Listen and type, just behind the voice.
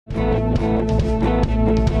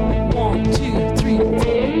1, 2, 3,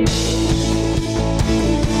 4.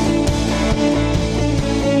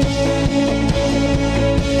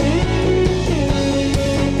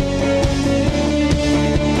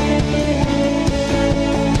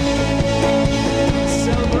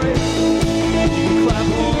 Celebrate. You can clap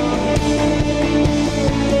along.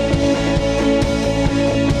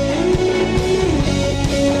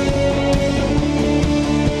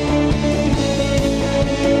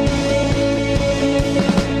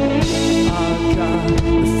 Our God,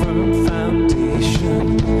 the firm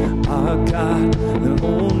foundation. Our God, the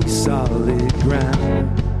only solid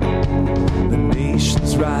ground. The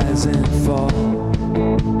nations rise and fall.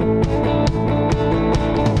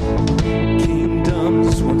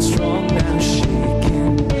 Kingdoms once strong, now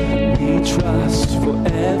shaken. We trust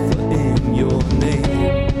forever in your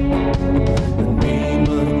name. The name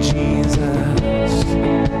of Jesus.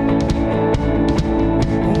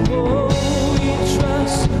 Oh, we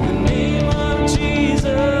trust the name of Jesus.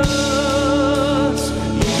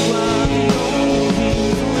 You are the only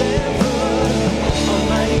King forever.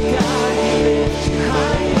 Almighty God, we lift you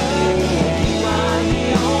higher. You are the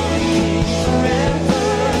only King forever,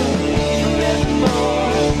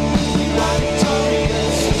 forevermore. You are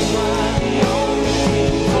victorious. You are the only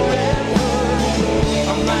King forever.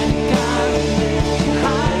 Almighty God, we lift you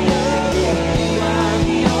higher. You are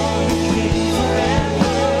the only King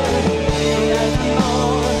forever,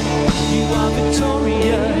 forevermore. You are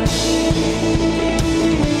victorious.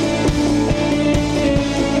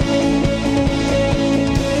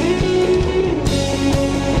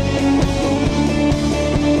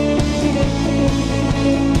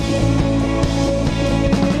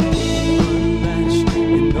 Unmatched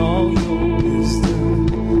in all your wisdom,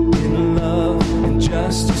 in love and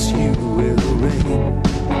justice you will reign,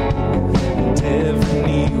 and every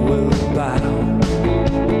knee will bow.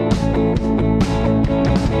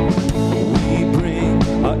 We bring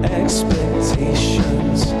our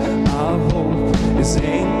expectations, our hope is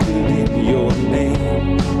anchored in your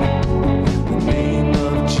name, the name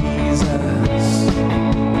of Jesus.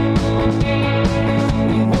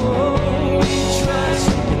 Oh, we trust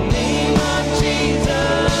the name of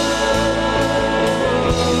Jesus.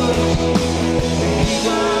 You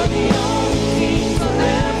are the only King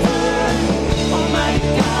forever. Almighty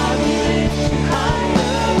God, we lift you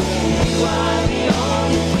higher. You are the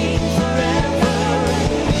only King forever,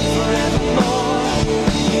 forevermore.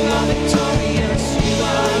 You are victorious. You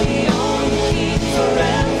are the only King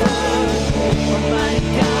forever.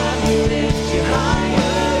 Almighty God, we lift you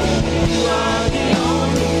higher. You are the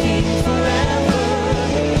only King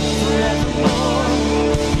forever, forevermore.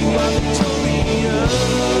 You are victorious.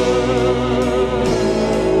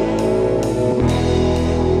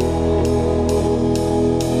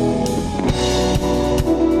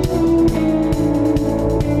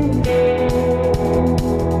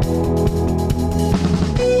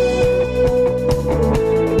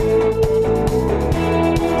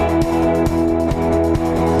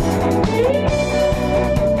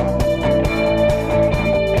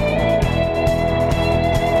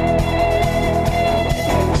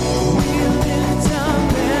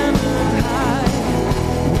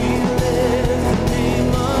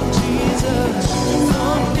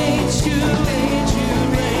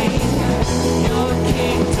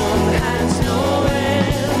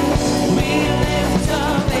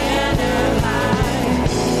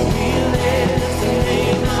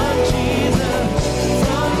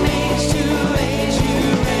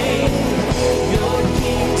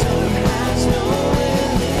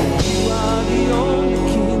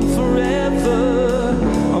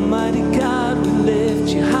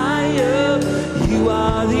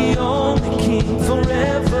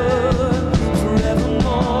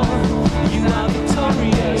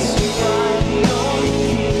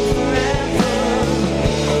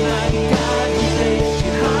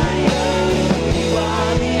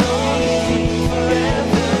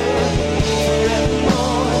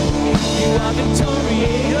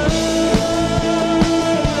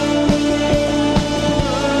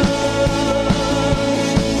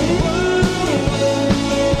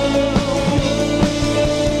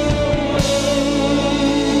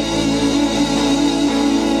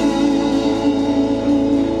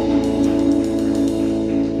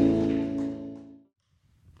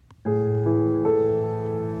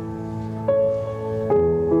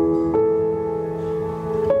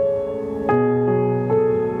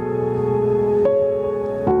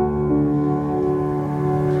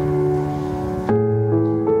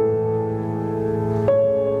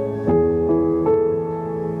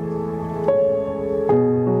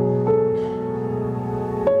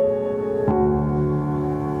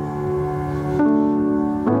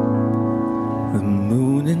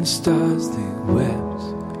 and stars they wept.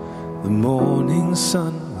 The morning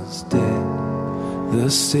sun was dead. The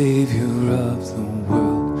Savior of the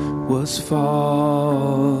world was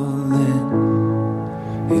fallen.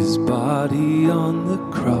 His body on the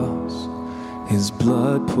cross, His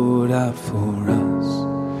blood poured out for us.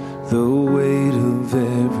 The weight of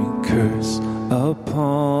every curse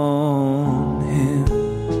upon Him.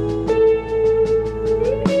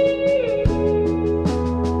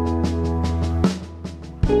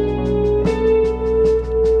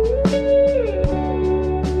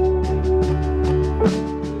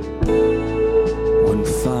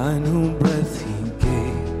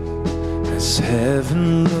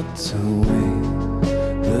 Heaven looked away.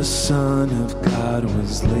 The Son of God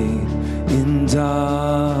was laid in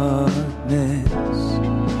darkness.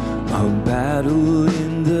 A battle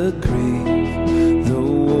in the grave. The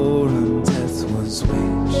war on death was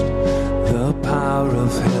waged. The power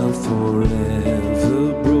of hell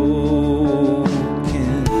forever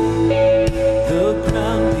broken. The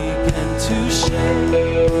ground began to shake.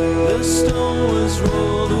 The stone was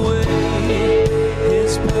rolled away.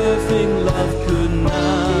 His perfect love could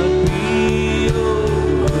not be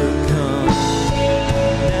overcome.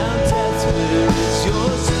 Now death, where is your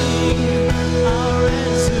sting? Our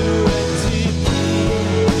resurrected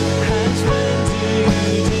King has rendered you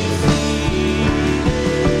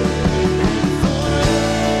defeated. And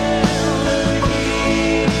forever He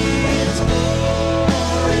is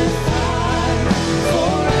glorified.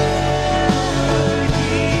 Forever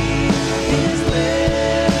He is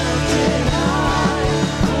lifted high.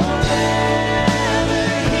 Forever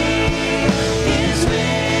He is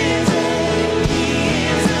risen. He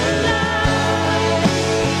is alive.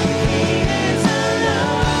 He is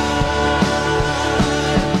alive.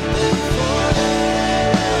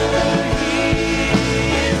 Forever He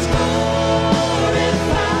is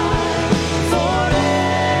glorified.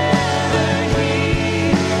 Forever He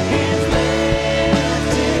is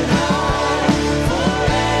lifted high.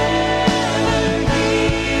 Forever He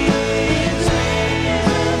is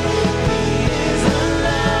risen. He is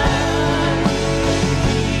alive.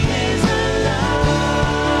 He is alive.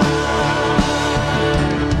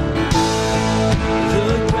 The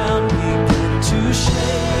ground began to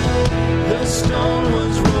shake. The stone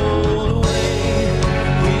was rolled away.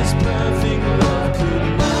 His perfect love could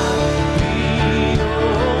not be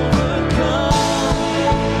overcome.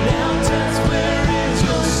 Now death, where is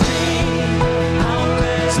your sting? Our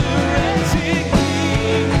resurrected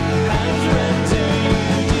King has rendered you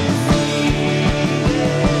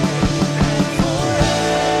defeated.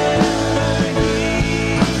 Forever He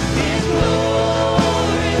is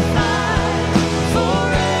glorified.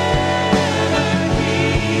 Forever He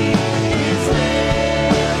is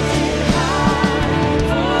lifted high.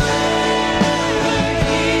 Forever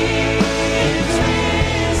He is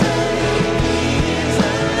risen. He is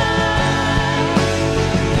alive.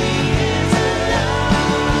 He is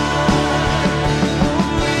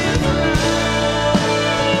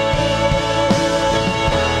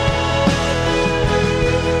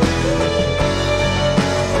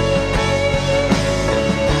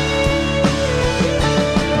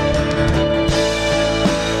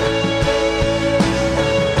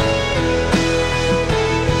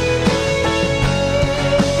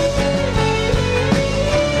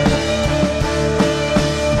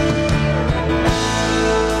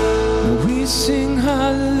We sing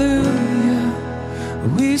hallelujah.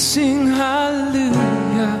 We sing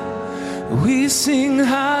hallelujah. We sing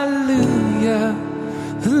hallelujah.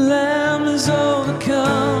 The Lamb is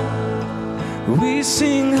overcome. We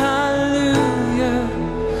sing hallelujah.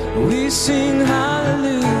 We sing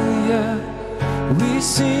hallelujah. We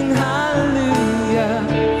sing hallelujah.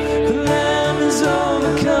 The Lamb is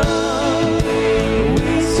overcome.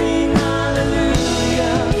 We sing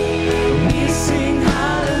hallelujah. We sing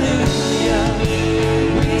hallelujah.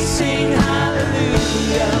 We sing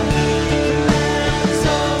hallelujah. The Lamb is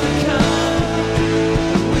overcome.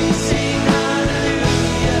 We sing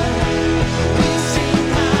hallelujah. We sing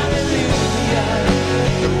hallelujah.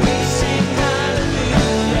 We sing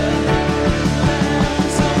hallelujah. The Lamb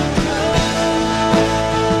is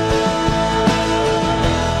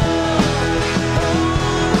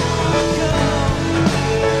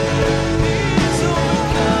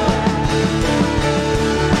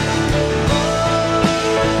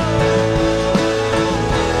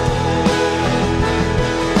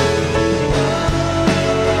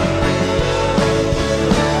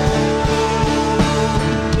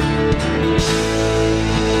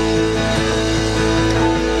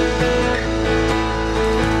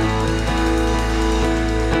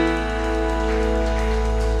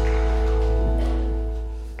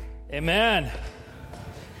Amen.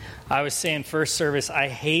 I was saying first service, I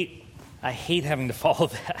hate having to follow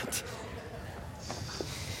that.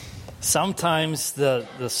 Sometimes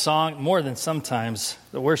the song, more than sometimes,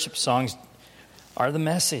 the worship songs are the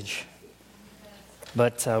message.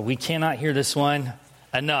 But we cannot hear this one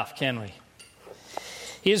enough, can we?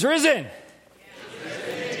 He is risen.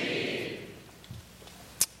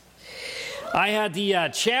 I had the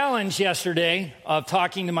challenge yesterday of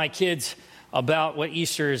talking to my kids about what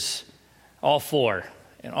Easter's all for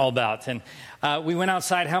and all about. And we went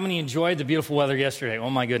outside. How many enjoyed the beautiful weather yesterday?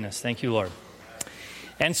 Oh, my goodness. Thank you, Lord.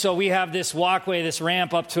 And so we have this walkway, this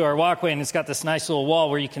ramp up to our walkway, and it's got this nice little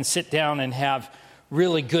wall where you can sit down and have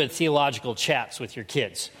really good theological chats with your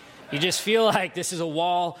kids. You just feel like this is a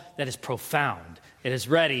wall that is profound. It is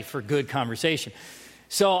ready for good conversation.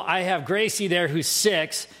 So I have Gracie there who's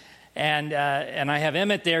 6, and I have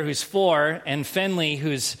Emmett there who's 4, and Finley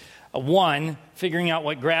who's 1, figuring out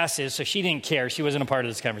what grass is, so she didn't care. She wasn't a part of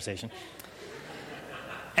this conversation.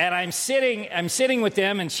 And I'm sitting with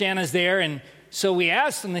them, and Shanna's there, and so we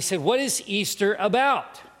asked them, they said, what is Easter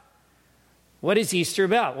about? What is Easter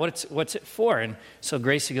about? What's it for? And so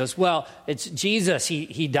Gracie goes, well, it's Jesus.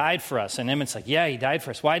 He died for us. And Emmett's like, yeah, he died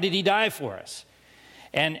for us. Why did he die for us?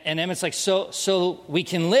 And Emmett's like, so we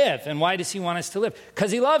can live. And why does he want us to live?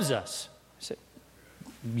 Because he loves us. I said,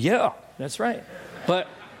 yeah, that's right. But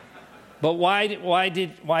why did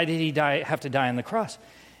he have to die on the cross?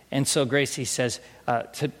 And so Gracie says,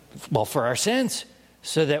 for our sins,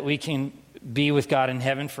 so that we can be with God in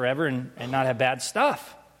heaven forever and not have bad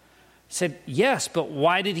stuff. I said, yes, but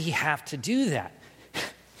why did he have to do that?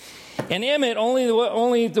 And Emmett,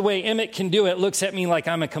 only the way Emmett can do it, looks at me like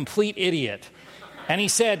I'm a complete idiot. And he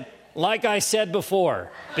said, like I said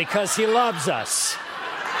before, because he loves us.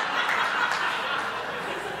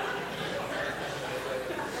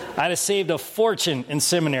 I'd have saved a fortune in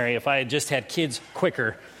seminary if I had just had kids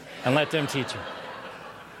quicker and let them teach them.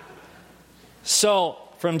 So,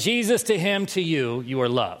 from Jesus to him to you, you are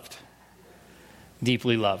loved,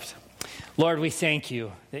 deeply loved. Lord, we thank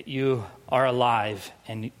you that you are alive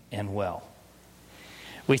and well.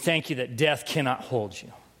 We thank you that death cannot hold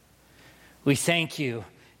you. We thank you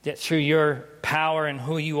that through your power and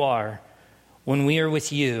who you are, when we are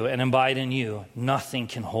with you and abide in you, nothing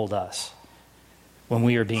can hold us when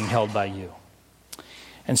we are being held by you.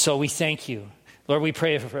 And so we thank you. Lord, we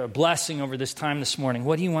pray for a blessing over this time this morning.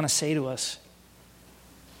 What do you want to say to us?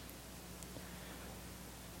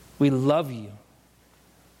 We love you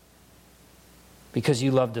because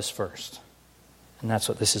you loved us first. And that's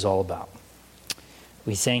what this is all about.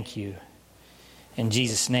 We thank you. In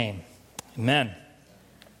Jesus' name, amen.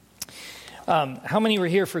 How many were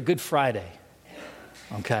here for Good Friday?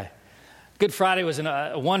 Okay. Good Friday was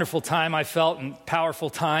a wonderful time, I felt, and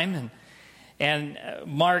powerful time. And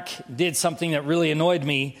Mark did something that really annoyed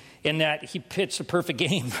me in that he pitched a perfect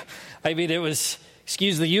game. I mean, it was,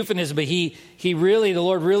 excuse the euphemism, but the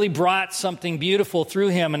Lord really brought something beautiful through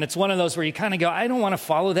him. And it's one of those where you kind of go, I don't want to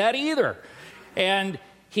follow that either. And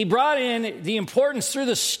he brought in the importance through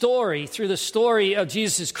the story of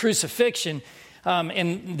Jesus' crucifixion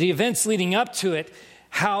and the events leading up to it,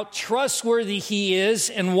 how trustworthy he is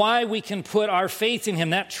and why we can put our faith in him,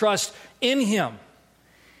 that trust in him.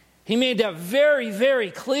 He made that very,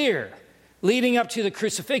 very clear leading up to the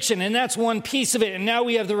crucifixion, and that's one piece of it. And now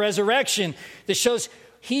we have the resurrection that shows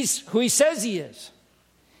he's who he says he is.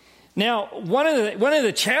 Now, one of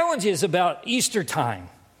the challenges about Easter time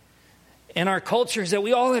in our culture is that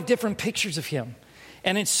we all have different pictures of him.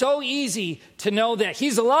 And it's so easy to know that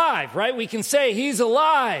he's alive, right? We can say he's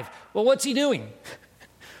alive. Well, what's he doing?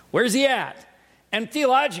 Where's he at? And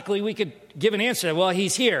theologically, we could give an answer. Well,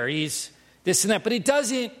 he's here. He's this and that. But it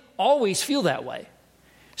doesn't always feel that way.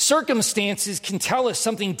 Circumstances can tell us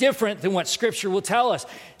something different than what Scripture will tell us.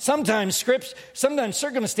 Sometimes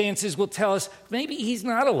circumstances will tell us maybe he's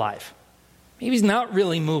not alive. Maybe he's not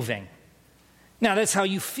really moving. Now, that's how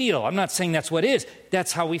you feel. I'm not saying that's what is.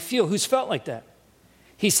 That's how we feel. Who's felt like that?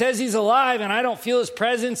 He says he's alive, and I don't feel his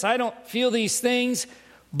presence. I don't feel these things,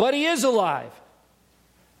 but he is alive.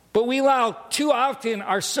 But we allow too often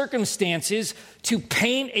our circumstances to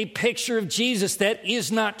paint a picture of Jesus that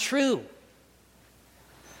is not true.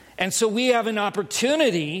 And so we have an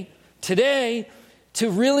opportunity today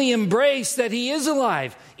to really embrace that he is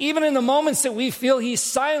alive. Even in the moments that we feel he's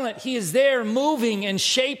silent, he is there moving and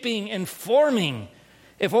shaping and forming.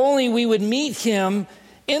 If only we would meet him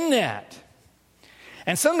in that.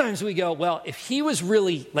 And sometimes we go, well, if he was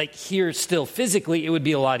really like here still physically, it would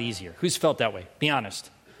be a lot easier. Who's felt that way? Be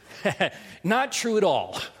honest. Not true at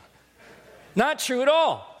all. Not true at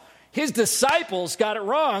all. His disciples got it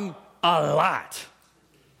wrong a lot.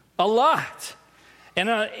 A lot. And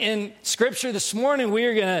in Scripture this morning,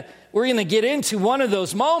 we're gonna get into one of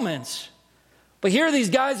those moments. But here these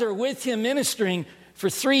guys are with him ministering for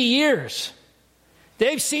 3 years.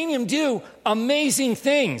 They've seen him do amazing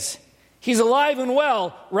things. He's alive and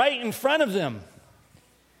well right in front of them.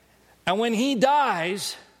 And when he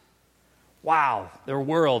dies, wow, their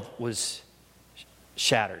world was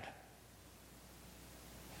shattered.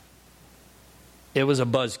 It was a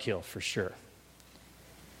buzzkill for sure.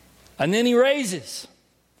 And then he raises.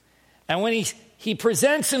 And when he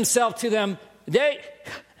presents himself to them,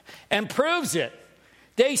 and proves it,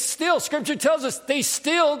 they still, Scripture tells us, they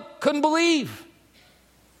still couldn't believe.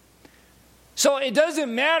 So it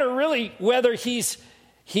doesn't matter really whether he's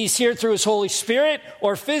here through his Holy Spirit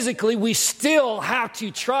or physically, we still have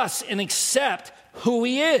to trust and accept who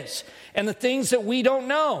he is and the things that we don't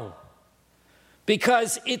know.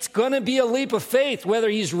 Because it's going to be a leap of faith whether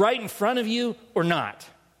he's right in front of you or not.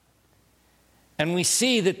 And we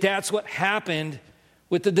see that that's what happened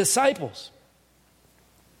with the disciples.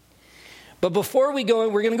 But before we go,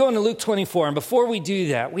 we're going to go into Luke 24. And before we do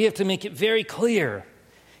that, we have to make it very clear,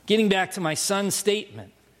 getting back to my son's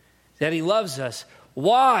statement, that he loves us.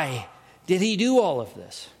 Why did he do all of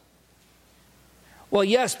this? Well,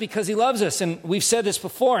 yes, because he loves us. And we've said this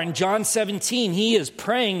before. In John 17, he is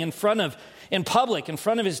praying in public, in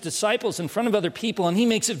front of his disciples, in front of other people. And he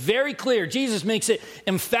makes it very clear. Jesus makes it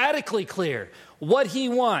emphatically clear what he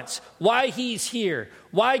wants, why he's here,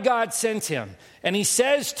 why God sent him. And he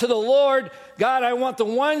says to the Lord, God, I want the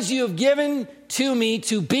ones you have given to me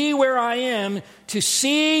to be where I am, to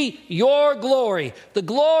see your glory, the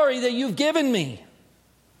glory that you've given me.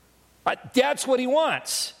 That's what he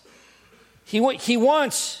wants. He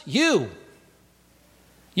wants you.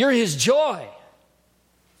 You're his joy.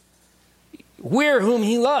 We're whom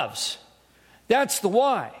he loves. That's the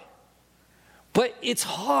why. But it's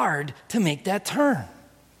hard to make that turn.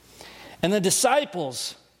 And the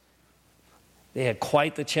disciples, they had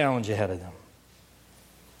quite the challenge ahead of them.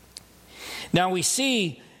 Now we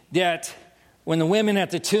see that when the women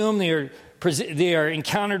at the tomb, they are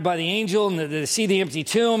encountered by the angel, and they see the empty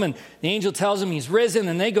tomb, and the angel tells them he's risen,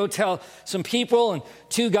 and they go tell some people, and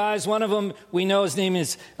 2 guys, one of them, we know his name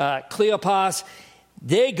is Cleopas.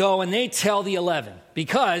 They go and they tell the 11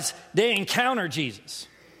 because they encounter Jesus.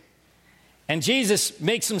 And Jesus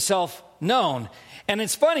makes himself known. And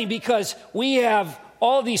it's funny because we have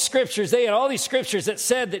all these scriptures. They had all these scriptures that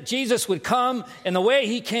said that Jesus would come in the way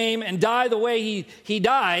he came and die the way he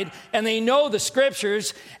died. And they know the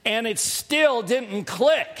scriptures, and it still didn't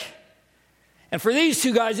click. And for these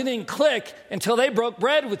 2 guys, it didn't click until they broke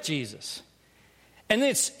bread with Jesus. And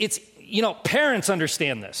it's parents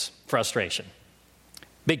understand this frustration.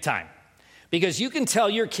 Big time. Because you can tell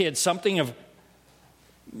your kids something of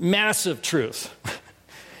massive truth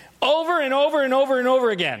over and over and over and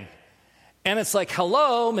over again. And it's like,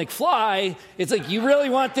 hello, McFly. It's like you really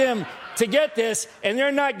want them to get this, and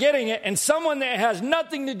they're not getting it. And someone that has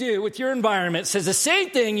nothing to do with your environment says the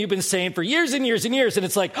same thing you've been saying for years and years and years. And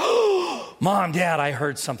it's like, oh, Mom, Dad, I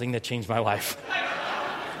heard something that changed my life.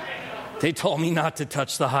 They told me not to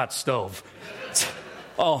touch the hot stove.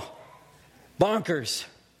 Oh, bonkers.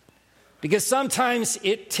 Because sometimes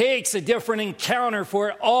it takes a different encounter for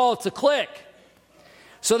it all to click.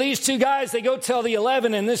 So these 2 guys, they go tell the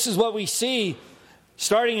 11, and this is what we see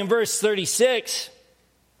starting in verse 36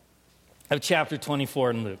 of chapter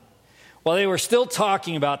 24 in Luke. While they were still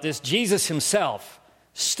talking about this, Jesus himself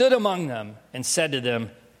stood among them and said to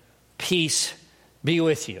them, peace be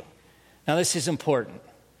with you. Now this is important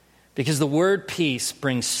because the word peace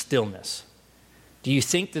brings stillness. Do you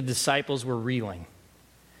think the disciples were reeling?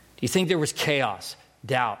 Do you think there was chaos,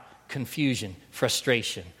 doubt, confusion,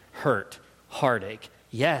 frustration, hurt, heartache?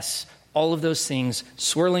 Yes, all of those things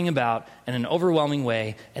swirling about in an overwhelming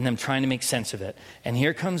way and them trying to make sense of it. And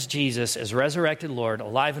here comes Jesus as resurrected Lord,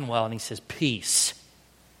 alive and well, and he says, peace.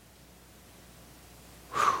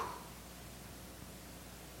 Whew.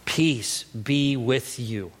 Peace be with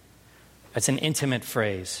you. That's an intimate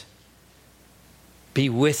phrase. Be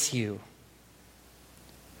with you.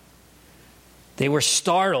 They were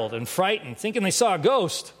startled and frightened, thinking they saw a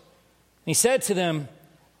ghost. And he said to them,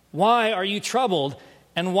 why are you troubled,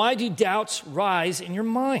 and why do doubts rise in your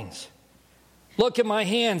minds? Look at my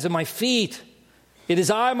hands and my feet. It is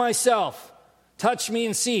I myself. Touch me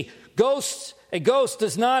and see. A ghost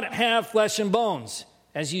does not have flesh and bones,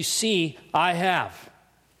 as you see I have.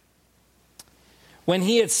 When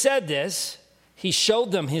he had said this, he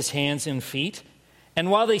showed them his hands and feet. And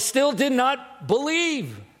while they still did not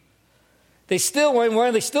believe,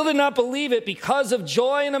 while they still did not believe it, because of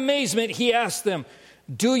joy and amazement, he asked them,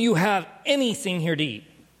 do you have anything here to eat?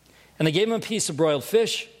 And they gave him a piece of broiled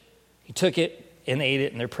fish. He took it and ate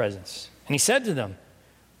it in their presence. And he said to them,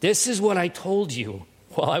 "This is what I told you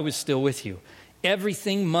while I was still with you.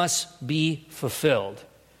 Everything must be fulfilled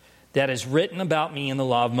that is written about me in the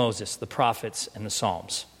law of Moses, the prophets, and the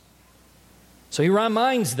Psalms." So he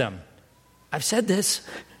reminds them, I've said this.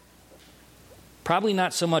 Probably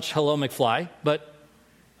not so much hello McFly, but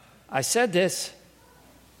I said this.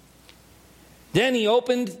 Then he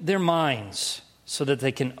opened their minds so that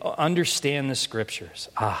they can understand the scriptures.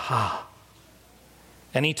 Aha.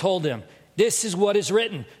 And he told them, "This is what is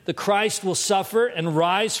written. The Christ will suffer and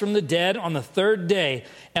rise from the dead on the third day,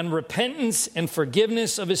 and repentance and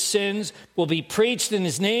forgiveness of his sins will be preached in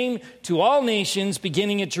his name to all nations,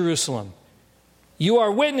 beginning at Jerusalem. You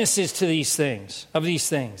are witnesses to these things.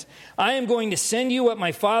 I am going to send you what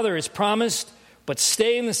my Father has promised, but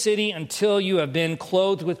stay in the city until you have been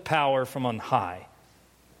clothed with power from on high."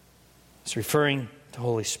 It's referring to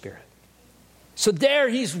Holy Spirit. So there,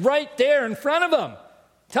 he's right there in front of them.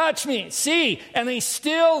 Touch me, see, and they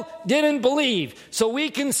still didn't believe. So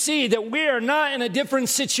we can see that we are not in a different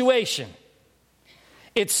situation.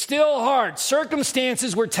 It's still hard.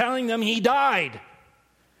 Circumstances were telling them he died.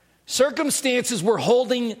 Circumstances were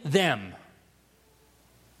holding them,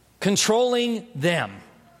 controlling them,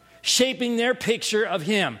 shaping their picture of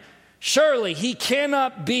him. Surely he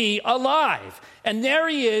cannot be alive. And there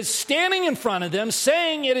he is, standing in front of them,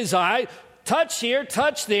 saying, "It is I." Touch here,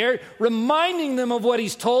 touch there, reminding them of what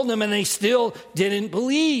he's told them, and they still didn't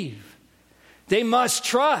believe. They must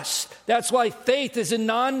trust. That's why faith is a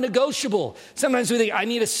non-negotiable. Sometimes we think, I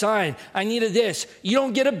need a sign, I need a this. You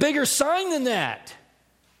don't get a bigger sign than that.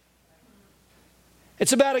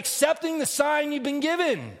 It's about accepting the sign you've been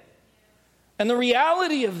given and the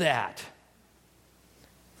reality of that.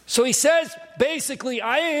 So he says, basically,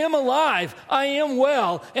 I am alive, I am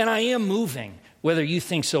well, and I am moving, whether you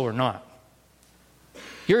think so or not.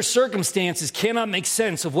 Your circumstances cannot make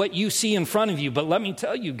sense of what you see in front of you, but let me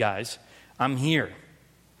tell you guys, I'm here.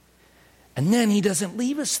 And then he doesn't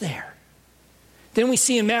leave us there. Then we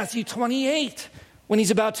see in Matthew 28, when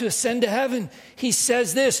he's about to ascend to heaven, he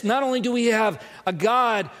says this: not only do we have a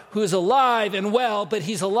God who is alive and well, but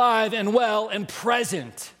he's alive and well and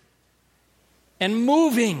present and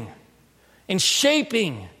moving and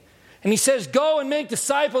shaping. And he says, "Go and make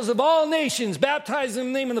disciples of all nations, baptizing them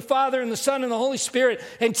in the name of the Father and the Son and the Holy Spirit,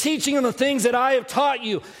 and teaching them the things that I have taught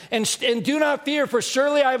you. And do not fear, for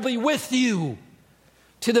surely I will be with you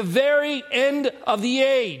to the very end of the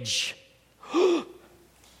age."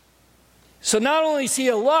 So not only is he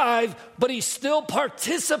alive, but he's still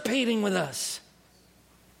participating with us.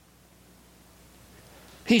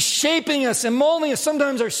 He's shaping us and molding us.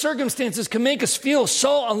 Sometimes our circumstances can make us feel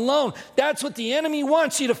so alone. That's what the enemy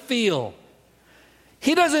wants you to feel.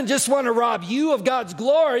 He doesn't just want to rob you of God's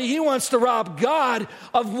glory. He wants to rob God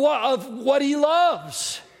of what he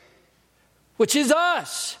loves, which is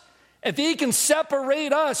us. If he can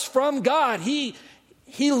separate us from God, he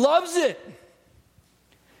loves it.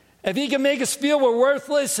 If he can make us feel we're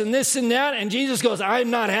worthless and this and that, and Jesus goes,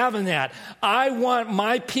 I'm not having that. I want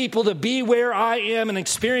my people to be where I am and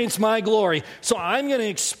experience my glory. So I'm going to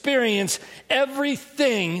experience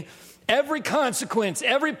everything, every consequence,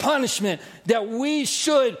 every punishment that we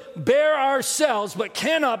should bear ourselves but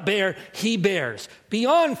cannot bear, he bears.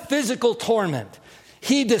 Beyond physical torment,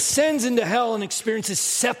 he descends into hell and experiences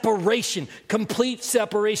separation, complete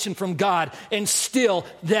separation from God, and still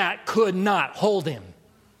that could not hold him.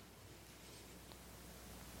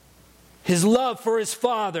 His love for his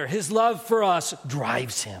Father, his love for us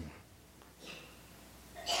drives him.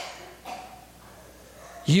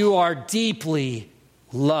 You are deeply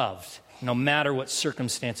loved, no matter what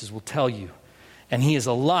circumstances will tell you. And he is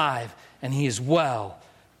alive, and he is well,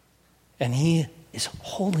 and he is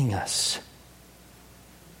holding us.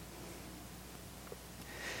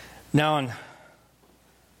 Now on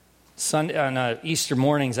Sunday, on Easter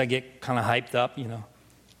mornings, I get kind of hyped up,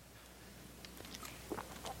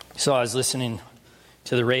 So I was listening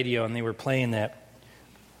to the radio, and they were playing that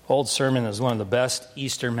old sermon that was one of the best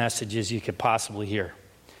Easter messages you could possibly hear.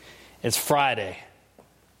 It's Friday.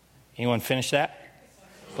 Anyone finish that?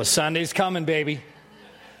 Well, Sunday's coming, baby.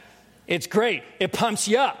 It's great. It pumps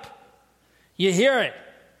you up. You hear it.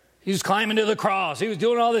 He was climbing to the cross. He was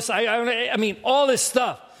doing all this. I mean, all this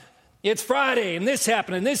stuff. It's Friday, and this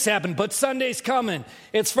happened, but Sunday's coming.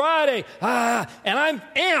 It's Friday, and I'm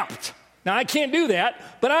amped. Now, I can't do that,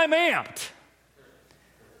 but I'm amped.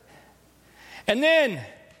 And then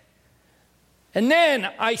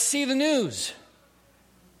I see the news.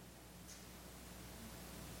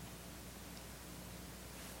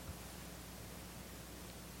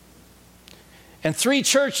 And 3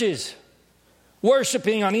 churches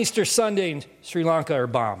worshiping on Easter Sunday in Sri Lanka are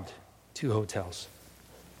bombed. 2 hotels.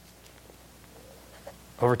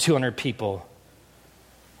 Over 200 people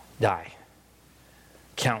die.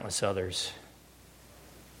 Countless others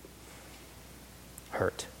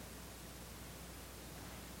hurt.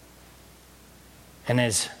 And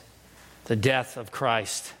as the death of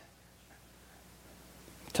Christ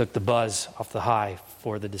took the buzz off the high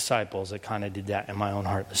for the disciples, it kind of did that in my own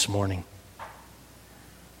heart this morning.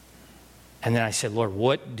 And then I said, Lord,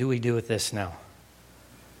 what do we do with this now?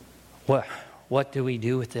 What do we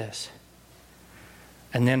do with this?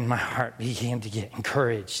 And then my heart began to get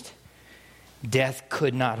encouraged. Death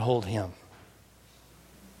could not hold him.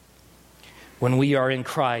 When we are in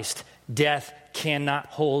Christ, death cannot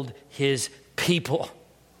hold his people.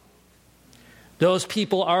 Those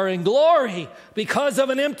people are in glory because of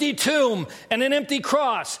an empty tomb and an empty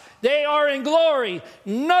cross. They are in glory.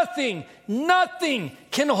 Nothing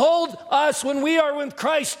can hold us when we are with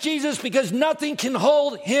Christ Jesus, because nothing can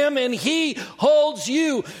hold him, and he holds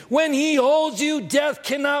you. When he holds you, death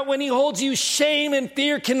cannot. When he holds you, shame and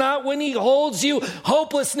fear cannot. When he holds you,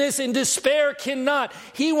 hopelessness and despair cannot.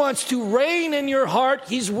 He wants to reign in your heart.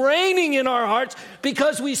 He's reigning in our hearts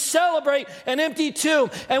because we celebrate an empty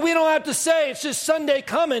tomb. And we don't have to say it's just Sunday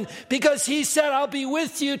coming, because he said, I'll be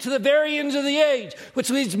with you to the very end of the age,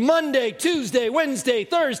 which means Monday, Tuesday, Wednesday,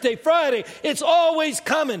 Thursday, Friday. It's always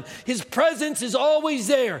coming. His presence is always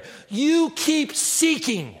there. You keep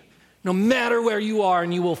seeking no matter where you are,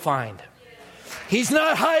 and you will find. He's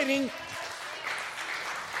not hiding,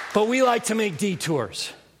 but we like to make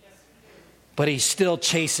detours. But he's still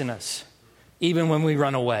chasing us, even when we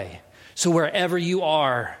run away. So wherever you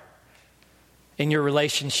are in your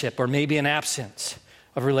relationship, or maybe an absence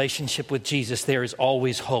of relationship with Jesus, there is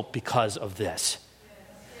always hope because of this.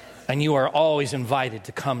 And you are always invited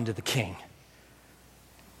to come to the King,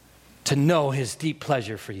 to know his deep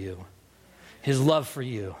pleasure for you, his love for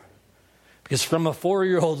you. Because from a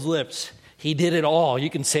 4-year-old's lips, he did it all. You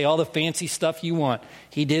can say all the fancy stuff you want.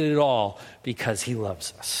 He did it all because he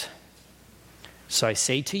loves us. So I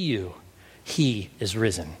say to you, he is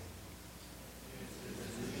risen.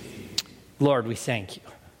 Lord, we thank you.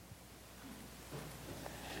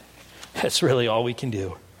 That's really all we can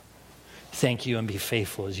do. Thank you and be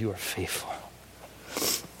faithful as you are faithful.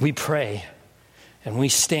 We pray and we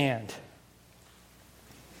stand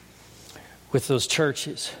with those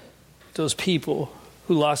churches, those people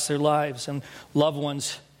who lost their lives, and loved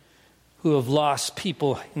ones who have lost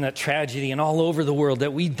people in that tragedy, and all over the world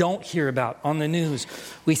that we don't hear about on the news.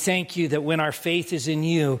 We thank you that when our faith is in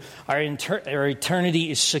you, our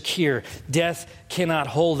eternity is secure. Death cannot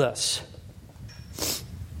hold us,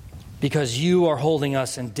 because you are holding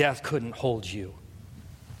us and death couldn't hold you.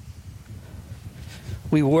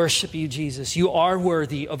 We worship you, Jesus. You are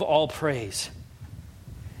worthy of all praise.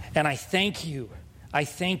 And I thank you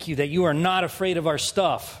that you are not afraid of our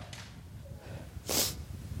stuff.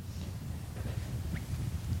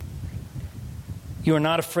 You are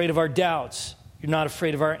not afraid of our doubts. You're not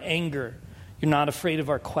afraid of our anger. You're not afraid of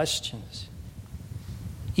our questions.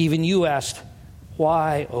 Even you asked,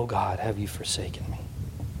 why, oh God, have you forsaken me?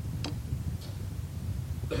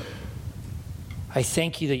 I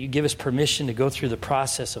thank you that you give us permission to go through the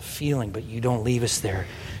process of feeling, but you don't leave us there.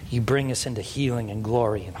 You bring us into healing and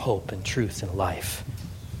glory and hope and truth and life.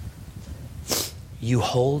 You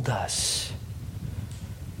hold us,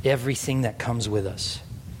 everything that comes with us.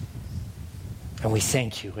 And we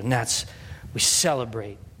thank you. And we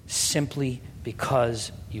celebrate simply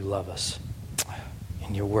because you love us.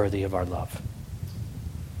 And you're worthy of our love.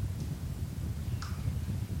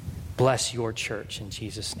 Bless your church in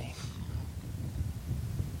Jesus' name.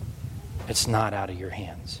 It's not out of your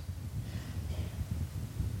hands.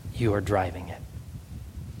 You are driving it.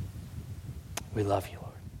 We love you,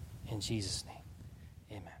 Lord. In Jesus' name,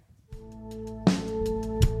 amen.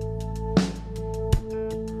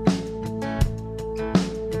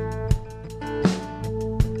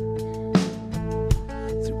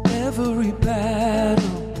 Through every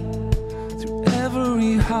battle, through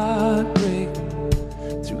every heartbreak,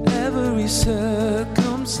 through every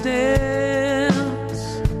circumstance,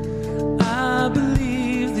 I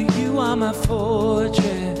believe that you are my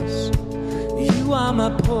fortress, you are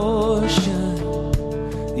my portion,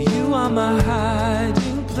 you are my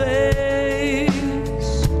hiding place.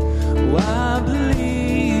 Oh, I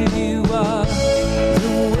believe you are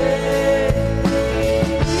the way,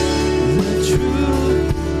 the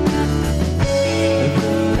truth,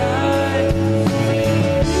 the light,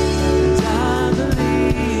 and I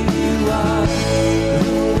believe you are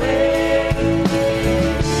the way,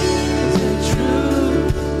 the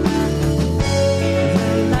truth,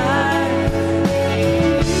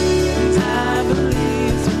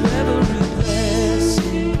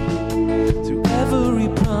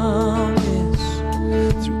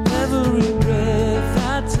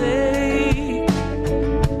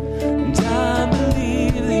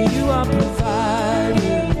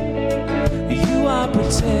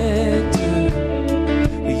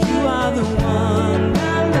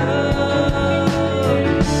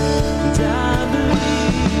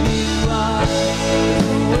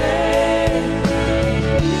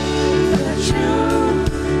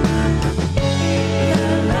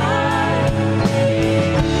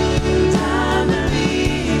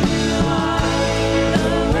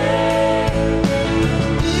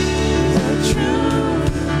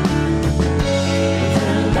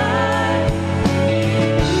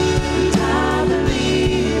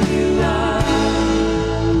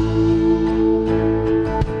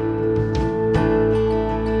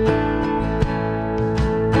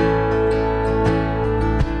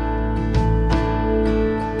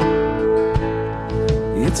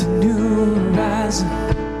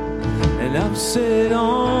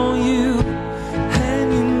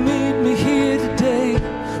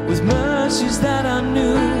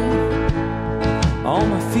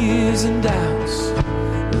 fears and doubts,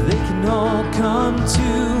 they can all come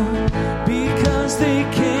to, because they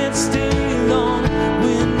can't stay long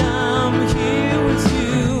when I'm here with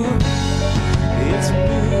you. It's a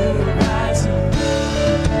new horizon,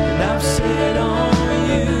 and I'm set on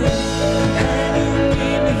you, and you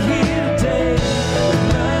meet me here today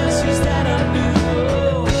with mercies that I knew.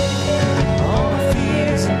 All my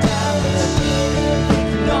fears and doubts, they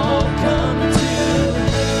can all come to,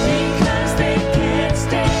 because they can't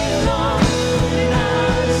stay long when I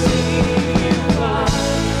see you are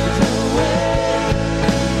the way,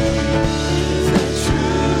 the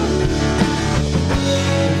truth,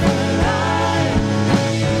 the light.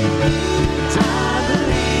 I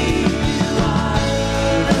believe you are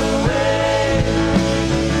the way,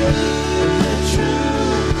 the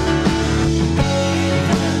truth, the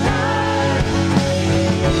light.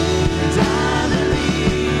 I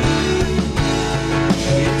believe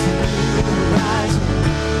it's a new horizon,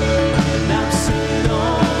 and I'm set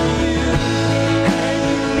on you, and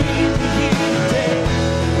you meet me here today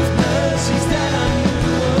with mercies that I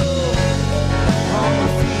knew. All my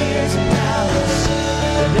fears and doubts,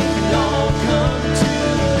 they can all come to,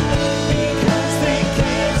 because they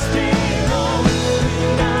can't stay long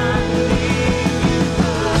when I believe you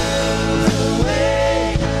are the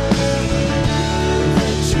way, the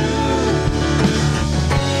truth, the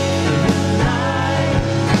light.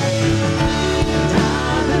 I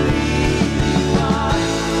believe you are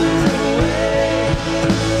the way,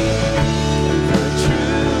 the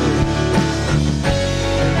truth, the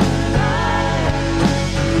light.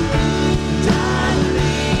 I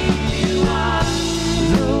believe you are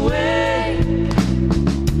the way,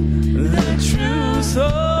 the truth,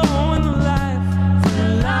 oh, and the life, the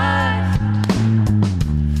light.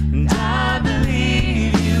 And I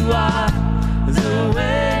believe you are the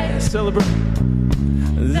way. Celebrate.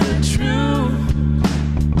 The truth,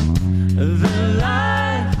 the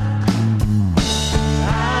light. I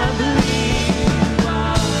believe you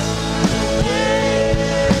are the way, the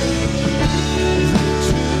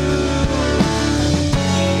truth, the light.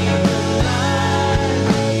 I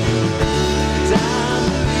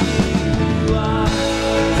believe you are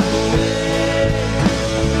the way,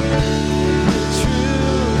 the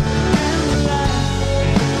truth, and the light.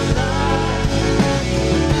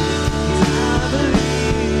 I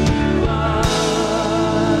believe you are.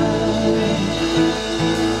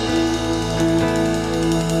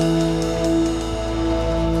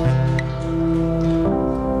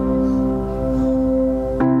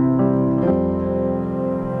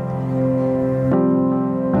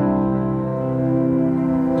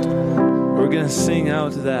 We're going to sing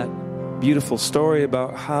out that beautiful story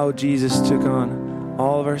about how Jesus took on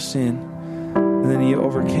all of our sin, and then he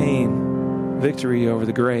overcame victory over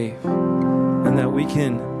the grave, and that we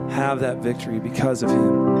can have that victory because of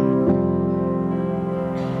him,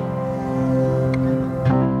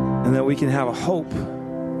 and that we can have a hope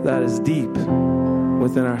that is deep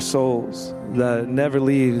within our souls, that it never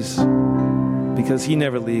leaves, because he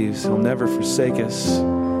never leaves. He'll never forsake us.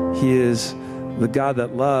 He is the God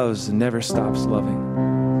that loves and never stops loving.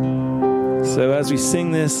 So as we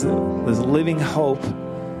sing this living hope,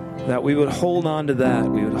 that we would hold on to that.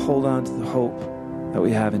 We would hold on to the hope that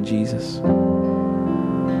we have in Jesus.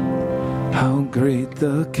 How great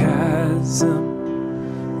the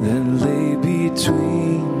chasm that lay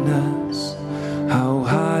between us. How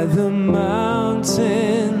high the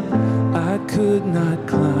mountain I could not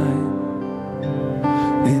climb.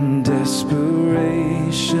 In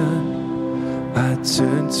desperation I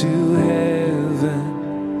turned to heaven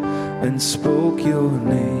and spoke your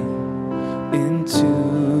name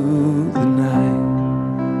into the night.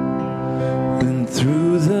 And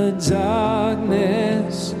through the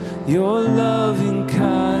darkness, your loving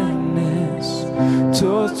kindness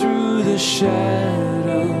tore through the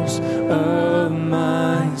shadows of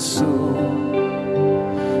my soul.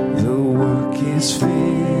 The work is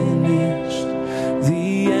finished,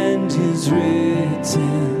 the end is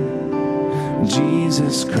written.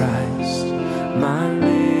 Jesus Christ, my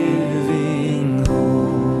living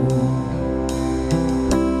hope.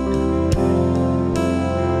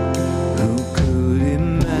 Who could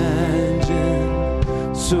imagine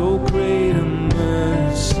so great a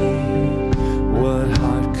mercy? What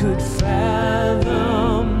heart could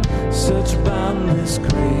fathom such boundless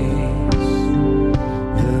grace?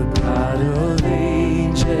 The God of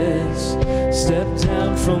ages stepped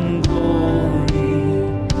down from glory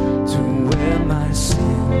to wear my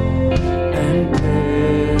sin and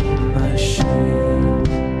bear my shame.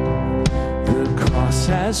 The cross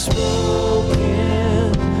has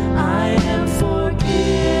spoken, I am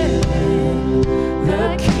forgiven.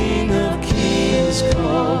 The King of Kings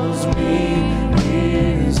calls me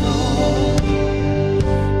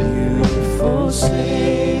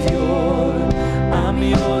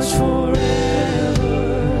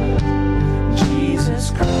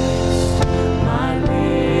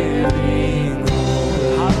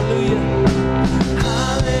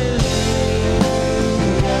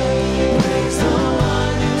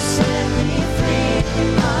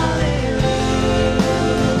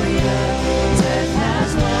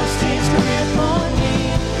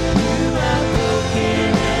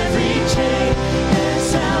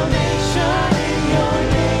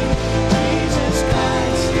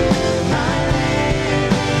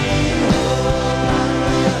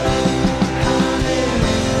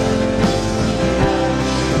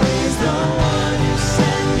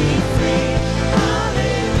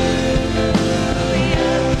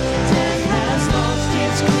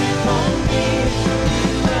me.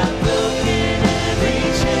 You have broken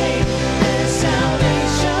every chain. There's salvation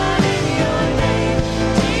in your name,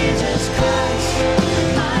 Jesus Christ,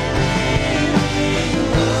 my living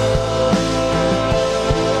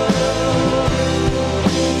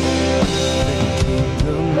hope.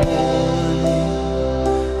 The morning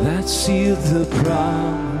that sealed the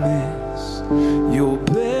promise, your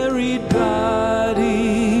buried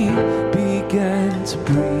body began to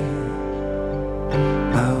breathe.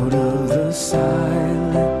 Out of the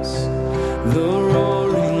silence, the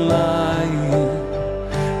roaring lion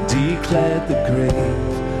declared the grave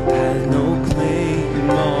had no claim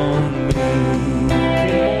on me.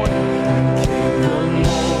 Came the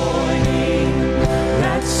morning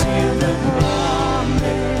that sealed the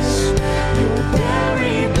promise, your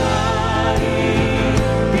buried body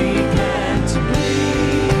began to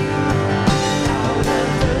bleed. Out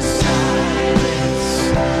of the silence,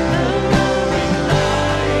 the roaring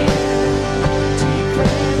lion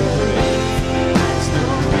declared the grave has no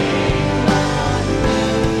name on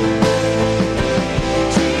me.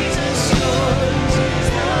 Jesus, yours is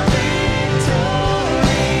the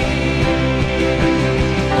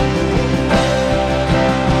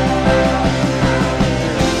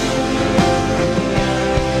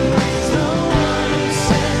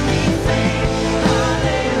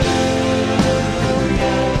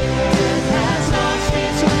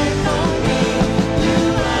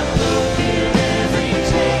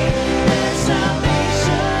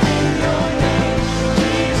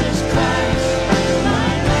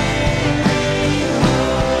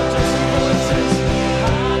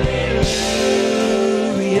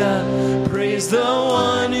praise the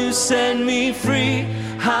one who set me free.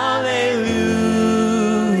 Hallelujah.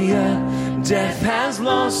 Death has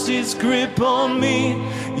lost its grip on me.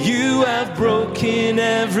 You have broken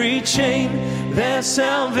every chain. There's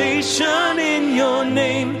salvation in your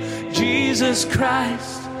name, Jesus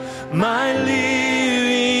Christ, my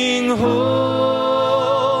living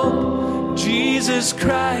hope. Jesus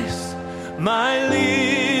Christ, my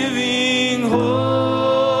living hope.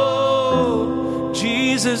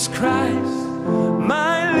 Jesus Christ,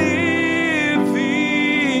 my living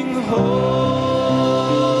hope.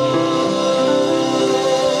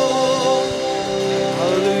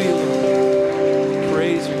 Hallelujah, Lord.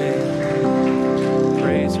 Praise your name.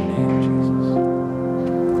 Praise your name, Jesus.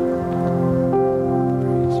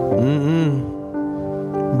 Praise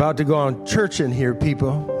you. About to go on church in here,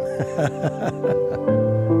 people.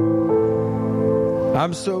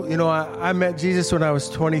 I met Jesus when I was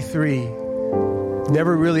 23.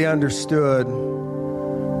 Never really understood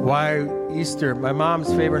why Easter, my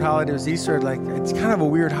mom's favorite holiday was Easter. It's kind of a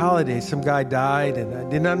weird holiday. Some guy died, and I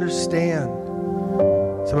didn't understand.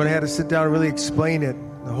 Someone had to sit down and really explain it.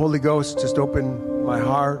 The Holy Ghost just opened my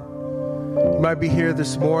heart. You might be here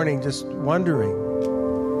this morning just wondering,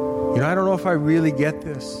 I don't know if I really get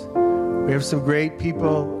this. We have some great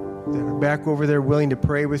people that are back over there willing to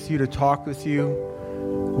pray with you, to talk with you.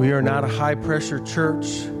 We are not a high-pressure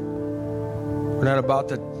church. We're not about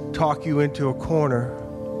to talk you into a corner.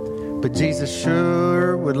 But Jesus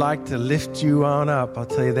sure would like to lift you on up, I'll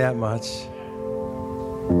tell you that much.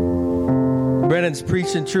 Brennan's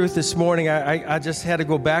preaching truth this morning. I just had to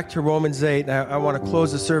go back to Romans 8. I want to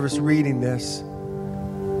close the service reading this.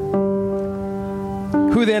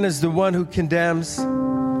 Who then is the one who condemns?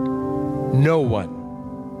 No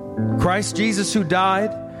one. Christ Jesus, who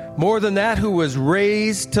died, more than that, who was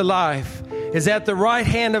raised to life, is at the right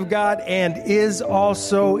hand of God and is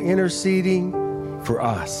also interceding for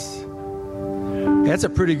us. That's a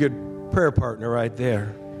pretty good prayer partner right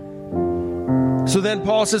there. So then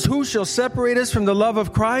Paul says, who shall separate us from the love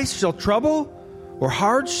of Christ? Shall trouble or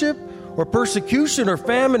hardship or persecution or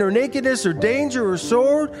famine or nakedness or danger or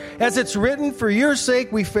sword? As it's written, for your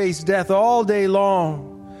sake we face death all day long.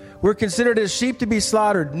 We're considered as sheep to be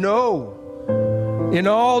slaughtered. No. In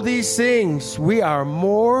all these things we are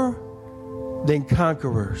more than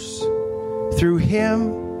conquerors through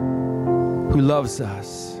him who loves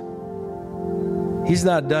us. He's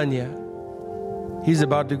not done yet. He's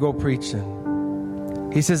about to go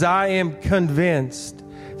preaching. He says, I am convinced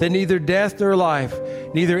that neither death nor life,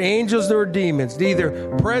 neither angels nor demons,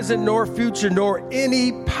 neither present nor future, nor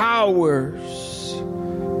any powers,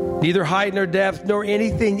 neither height nor depth, nor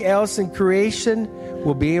anything else in creation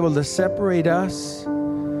will be able to separate us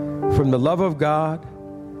from the love of God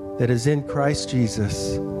that is in Christ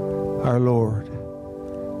Jesus, our Lord.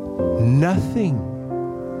 Nothing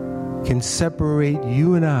can separate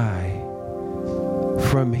you and I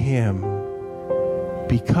from him,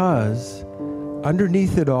 because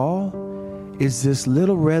underneath it all is this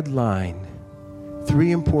little red line.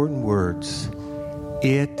 3 important words.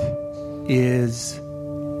 It is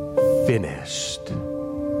finished.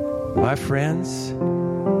 My friends,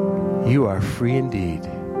 you are free indeed.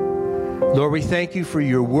 Lord, we thank you for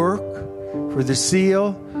your work, for the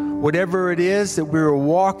seal. Whatever it is that we're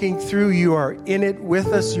walking through, you are in it with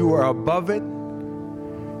us. You are above it.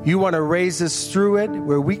 You want to raise us through it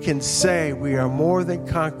where we can say we are more than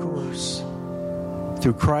conquerors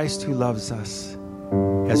through Christ who loves us.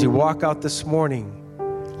 As we walk out this morning,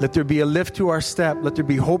 let there be a lift to our step. Let there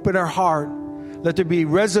be hope in our heart. Let there be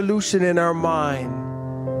resolution in our mind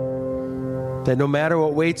that no matter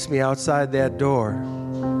what waits me outside that door,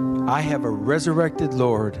 I have a resurrected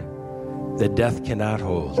Lord that death cannot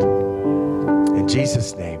hold. In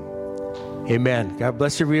Jesus' name, amen. God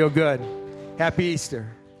bless you real good. Happy Easter.